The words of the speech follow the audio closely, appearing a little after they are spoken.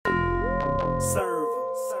Serve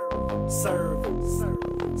 'em, serve 'em,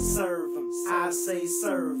 serve 'em. I say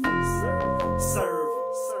serve 'em, serve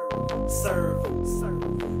 'em, serve 'em,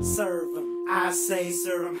 serve 'em. I say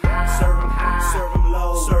serve 'em high, serve 'em high, serve 'em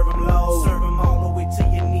low, serve 'em low, serve 'em all the way to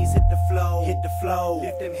your knees, hit the flow, lift them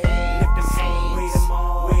hands, wait 'em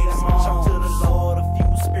on, talk to the Lord a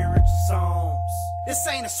few spiritual songs. This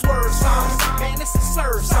ain't a swerve song, man, this a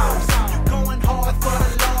serve song. You going hard for the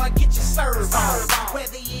Lord, get your serve on.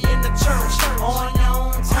 Whether you're in the church or on your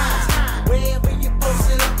own time, wherever you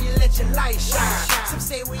posted up, you let your light shine. Some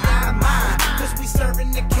say we out of mind, cause we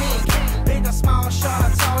serving the King. Big or small, short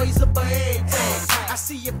or tall, he's above everything. I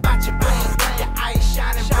see you about your bling, your eyes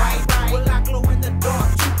shining bright. Well, I glow in the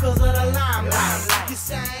dark too, cause of the limelight. You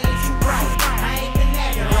say I ain't too bright, I ain't been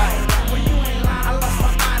acting right. Well, you ain't lying, I lost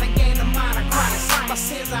my mind and gained the mind of Christ. My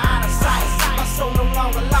sins are out of sight, my soul no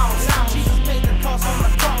longer lost. Jesus paid the cost on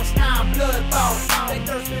the cross, now I'm blood bought. They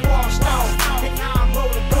thirst been washed off, and now I'm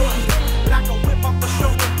rolling clean. Like a whip off the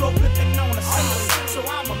shoulder, blow flipping on the scene. So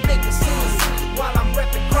I'ma make a scene while I'm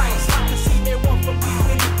repping Christ. Cause he did one for me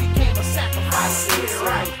when he became a sacrifice. It's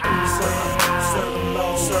right. Serve 'em high, serve 'em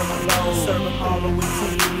low, serve 'em low, serve 'em all the way to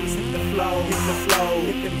your knees. Hit the flow,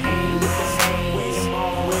 lift them hands, wait 'em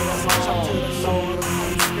on, talk to the Lord a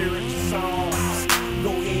few spiritual songs.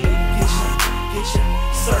 Go ahead and get ya,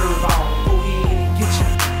 serve on. Go ahead and get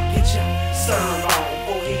ya, serve on.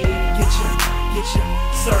 Go ahead and get ya,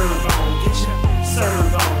 serve on. Get ya,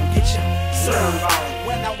 serve on. Get ya, serve on.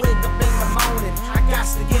 When I wake up in the morning, I got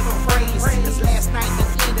to give him praise. Cause last night the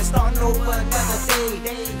ended, starting over another day.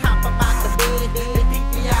 Hop about the bed, they beat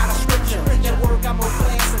me out of scripture. At work I'm more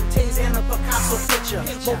class and taste in a Picasso picture.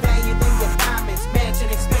 More value than your diamonds, mansion,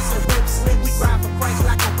 expensive whips. We grind for Christ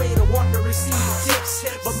like a way to want to receive tips.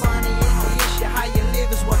 But money ain't the issue, how you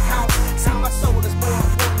live is what counts. See, my soul is more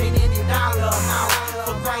important than any dollar amount.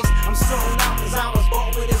 For Christ, I'm sold out cause I was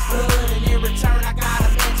bought with his blood. And in return, I got a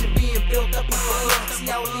mansion being built up above. See,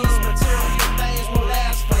 all these material things will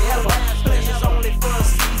last forever. Pleasure's only for a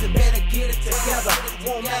season, better get it together.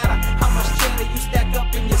 Won't matter how much cheddar you stack up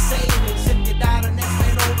in your savings. If you die, the next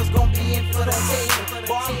man over's gonna be in for the taking.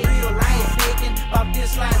 Boy, I'm real, I ain't faking about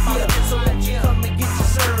this life here. So let you come and get your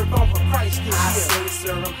serve on for Christ this year. I say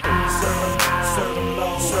serve 'em high, serve 'em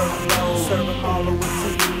low, serve 'em all the way to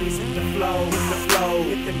your knees. Hit the flow,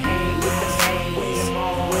 lift them hands, wait 'em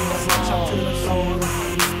on, talk to the Lord a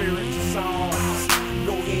few spiritual songs.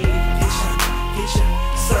 Go ahead and get ya,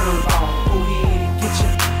 serve on. Go ahead and get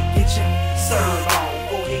ya, serve on.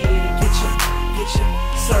 Go ahead and get ya,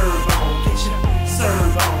 serve on. Get ya,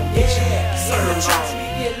 serve on. Get ya, serve on. In the church we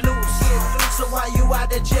get loose. So while you out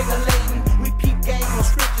there jiggling, we peep game on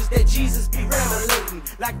scriptures that Jesus be revelating.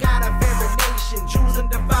 Like God of every nation, Jews and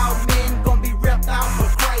devout men gon' be repped out for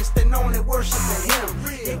Christ and only worshiping Him.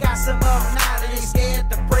 They got some up now that ain't scared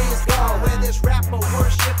to praise God. Whether it's rap or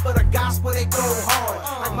worship or the gospel, they go hard.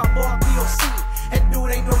 Like my boy POC, that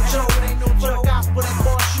dude ain't no joke. For the gospel, that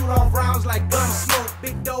boy shoot off rounds like gun smoke.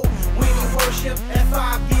 Big dope, when he worship,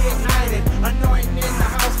 F5